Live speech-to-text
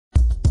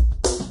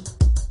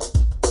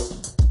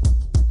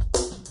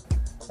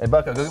Hey,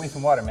 Bucko, go get me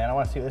some water, man. I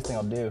want to see what this thing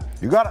will do.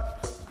 You got it.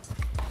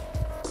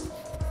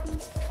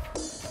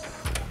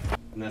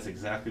 And that's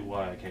exactly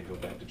why I can't go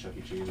back to Chuck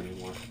E. Cheese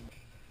anymore.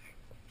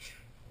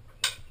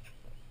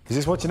 Is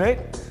this what you need?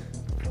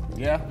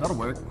 Yeah, that'll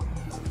work.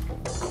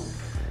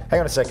 Hang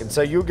on a second.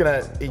 So you're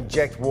going to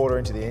inject water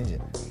into the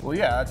engine? Well,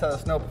 yeah, that's how the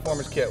Snow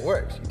Performance Kit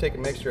works. You take a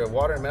mixture of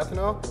water and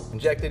methanol,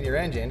 inject it in your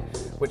engine,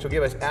 which will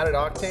give us added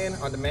octane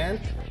on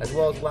demand, as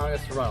well as allowing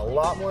us to run a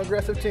lot more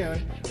aggressive tune,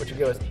 which will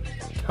give us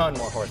a ton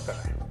more horsepower.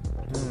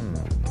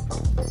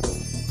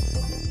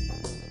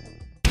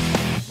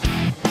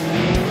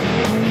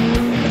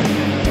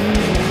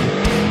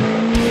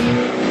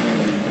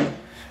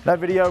 No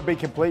video would be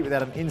complete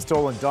without an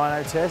install and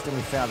dyno test, and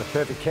we found the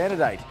perfect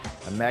candidate.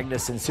 A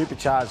Magnuson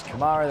supercharged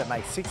Camaro that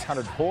makes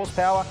 600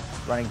 horsepower,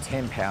 running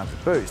 10 pounds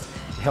of boost.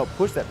 To help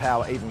push that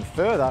power even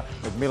further,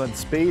 Macmillan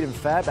Speed and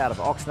Fab out of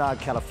Oxnard,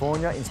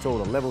 California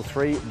installed a level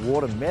 3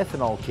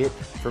 Water-Methanol kit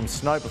from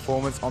Snow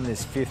Performance on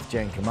this 5th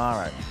gen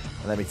Camaro.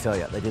 And let me tell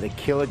you, they did a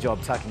killer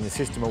job tucking the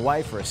system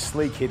away for a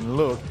sleek hidden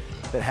look,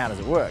 but how does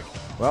it work?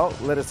 Well,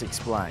 let us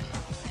explain.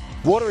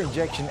 Water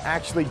injection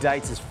actually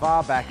dates as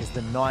far back as the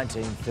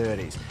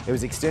 1930s. It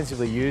was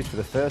extensively used for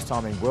the first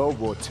time in World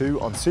War II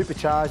on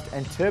supercharged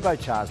and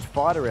turbocharged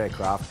fighter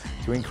aircraft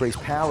to increase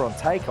power on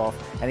takeoff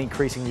and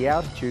increasing the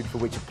altitude for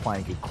which a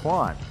plane could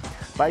climb.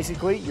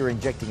 Basically, you're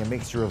injecting a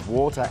mixture of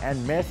water and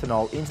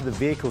methanol into the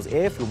vehicle's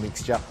air-fuel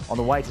mixture on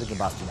the way to the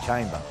combustion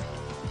chamber.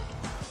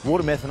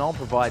 Water-methanol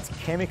provides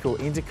chemical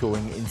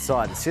intercooling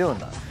inside the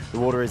cylinder. The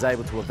water is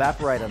able to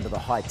evaporate under the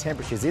high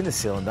temperatures in the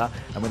cylinder,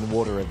 and when the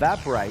water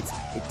evaporates,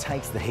 it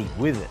takes the heat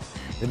with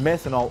it. The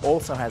methanol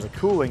also has a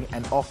cooling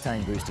and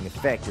octane boosting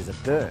effect as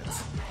it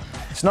burns.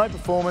 Snow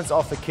Performance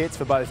offer kits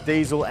for both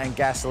diesel and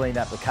gasoline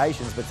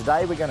applications, but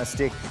today we're going to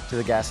stick to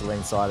the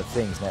gasoline side of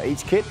things. Now,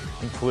 each kit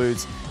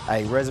includes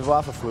a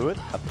reservoir for fluid,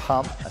 a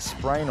pump, a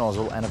spray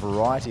nozzle and a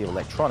variety of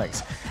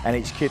electronics. And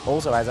each kit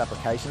also has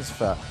applications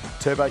for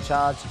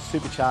turbocharged,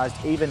 supercharged,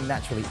 even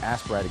naturally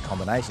aspirated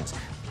combinations.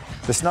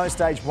 The Snow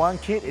Stage 1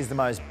 kit is the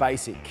most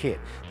basic kit.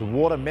 The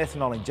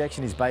water-methanol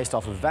injection is based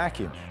off of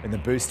vacuum. When the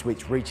boost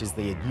switch reaches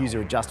the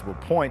user-adjustable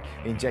point,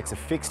 it injects a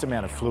fixed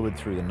amount of fluid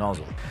through the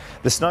nozzle.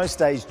 The Snow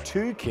Stage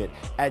 2 kit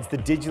adds the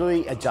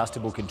digitally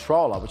adjustable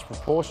controller, which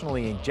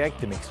proportionally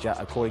injects the mixture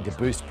according to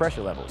boost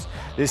pressure levels.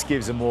 This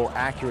gives a more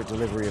accurate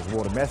delivery of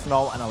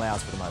water-methanol and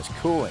allows for the most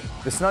cooling.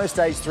 The Snow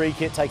Stage 3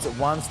 kit takes it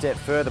one step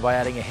further by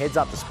adding a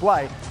heads-up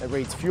display that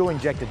reads fuel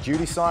injector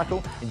duty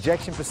cycle,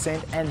 injection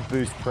percent and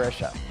boost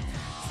pressure.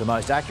 The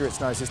most accurate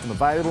snow system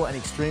available and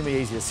extremely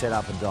easy to set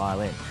up and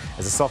dial in,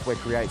 as the software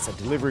creates a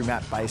delivery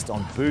map based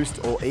on boost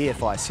or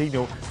EFI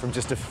signal from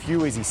just a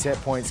few easy set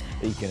points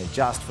that you can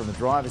adjust from the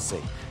driver's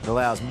seat. It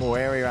allows more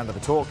area under the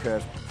torque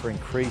curve for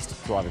increased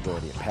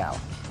drivability and power.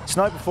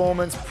 Snow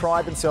Performance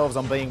pride themselves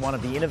on being one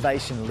of the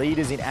innovation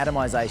leaders in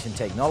atomization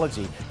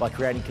technology by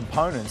creating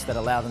components that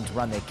allow them to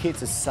run their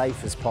kits as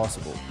safe as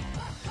possible.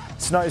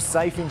 Snow's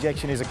Safe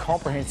Injection is a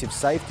comprehensive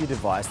safety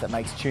device that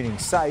makes tuning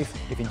safe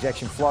if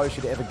injection flow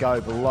should ever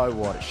go below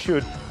what it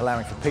should,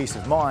 allowing for peace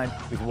of mind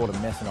with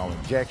water-methanol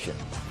injection.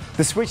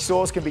 The switch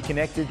source can be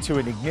connected to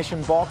an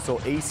ignition box or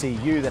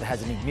ECU that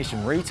has an ignition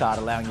retard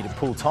allowing you to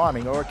pull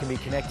timing, or it can be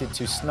connected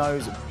to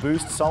Snow's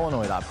Boost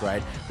solenoid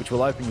upgrade, which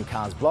will open your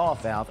car's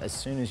blow-off valve as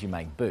soon as you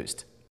make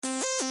boost.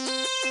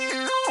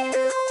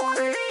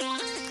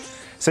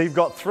 So you've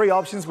got three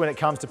options when it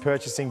comes to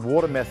purchasing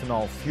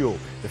water-methanol fuel.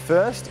 The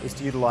first is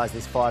to utilise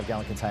this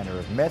 5-gallon container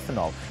of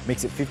methanol,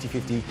 mix it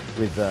 50-50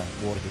 with the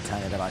water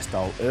container that I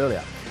stole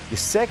earlier. The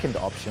second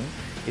option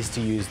is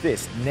to use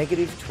this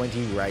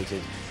 -20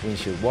 rated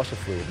windshield washer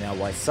fluid. Now,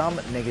 while some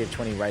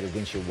 -20 rated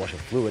windshield washer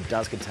fluid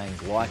does contain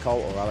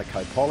glycol or other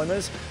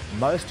copolymers,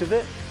 most of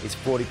it is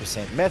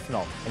 40%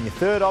 methanol. And your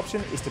third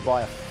option is to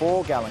buy a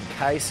 4-gallon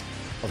case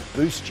of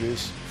boost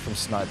juice from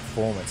Snow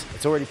Performance.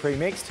 It's already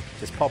pre-mixed,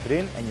 just pop it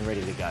in and you're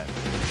ready to go.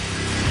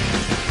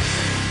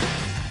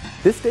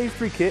 This Stage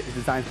 3 kit is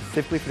designed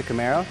specifically for the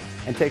Camaro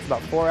and takes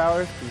about 4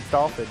 hours to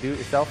install for a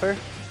do-it-yourselfer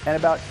and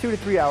about 2 to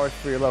 3 hours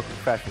for your local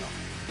professional.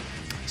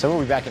 So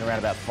we'll be back in around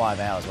about 5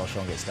 hours while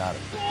Sean gets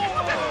started.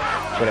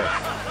 Whatever.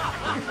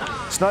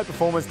 Snow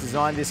Performance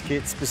designed this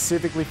kit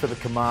specifically for the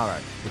Camaro.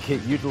 The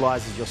kit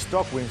utilises your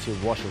stock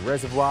windshield washer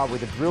reservoir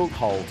with a drilled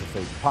hole to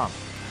feed the pump.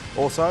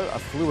 Also, a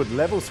fluid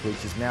level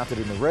switch is mounted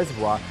in the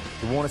reservoir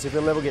to warn us if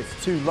the level gets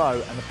too low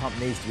and the pump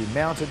needs to be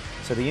mounted,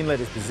 so the inlet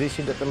is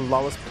positioned at the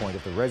lowest point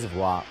of the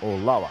reservoir or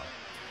lower.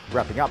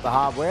 Wrapping up the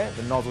hardware,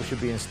 the nozzle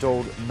should be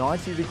installed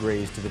 90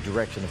 degrees to the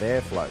direction of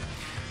airflow.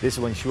 This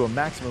will ensure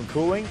maximum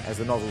cooling as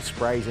the nozzle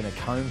sprays in a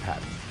cone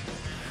pattern.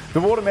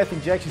 The water-meth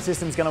injection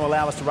system is going to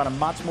allow us to run a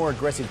much more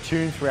aggressive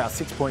tune through our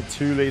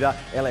 6.2 litre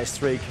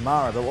LS3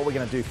 Camaro, but what we're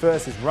going to do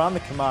first is run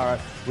the Camaro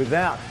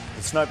without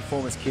the Snow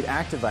Performance kit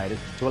activated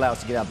to allow us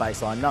to get our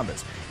baseline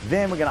numbers.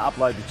 Then we're going to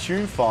upload the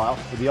tune file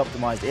with the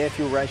optimised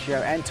air-fuel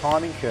ratio and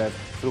timing curve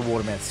for the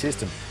water-meth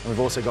system. And we've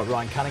also got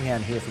Ryan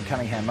Cunningham here from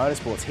Cunningham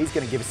Motorsports. He's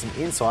going to give us some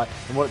insight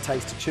on what it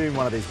takes to tune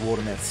one of these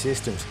water-meth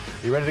systems.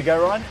 Are you ready to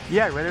go, Ryan?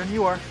 Yeah, ready when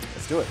you are.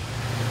 Let's do it.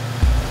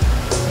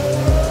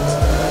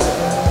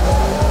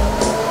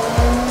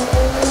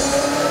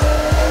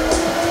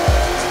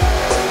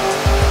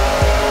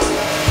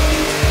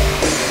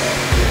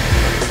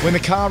 When the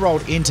car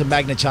rolled into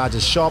Magna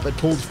Charger's shop, it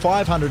pulled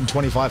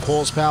 525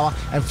 horsepower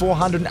and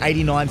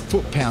 489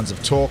 foot-pounds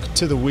of torque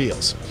to the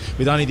wheels.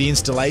 With only the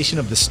installation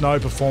of the Snow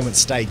Performance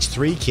Stage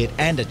 3 kit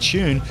and a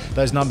tune,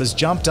 those numbers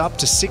jumped up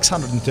to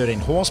 613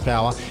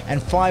 horsepower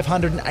and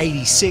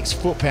 586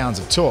 foot-pounds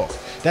of torque.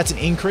 That's an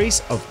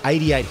increase of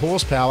 88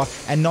 horsepower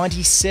and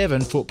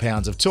 97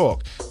 foot-pounds of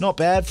torque. Not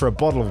bad for a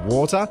bottle of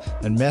water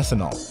and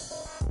methanol.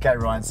 Okay,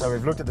 Ryan, so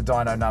we've looked at the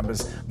dyno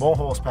numbers, more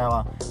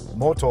horsepower,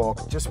 more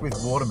torque, just with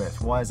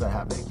Water-Meth. Why is that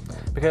happening?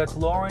 Because it's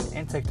lowering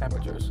intake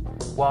temperatures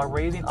while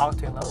raising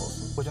octane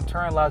levels, which in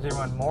turn allows you to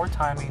run more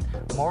timing,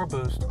 more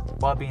boost,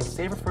 while being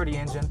safer for the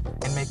engine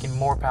and making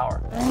more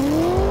power.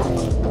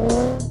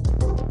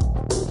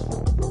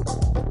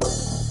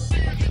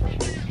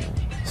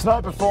 Snow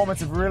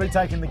Performance have really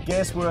taken the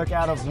guesswork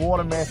out of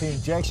Water-Meth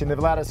injection. They've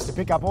allowed us to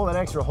pick up all that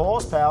extra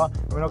horsepower,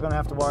 and we're not going to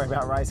have to worry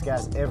about race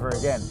gas ever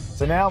again.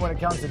 So now when it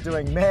comes to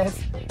doing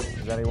meth,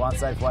 there's only one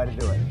safe way to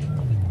do it.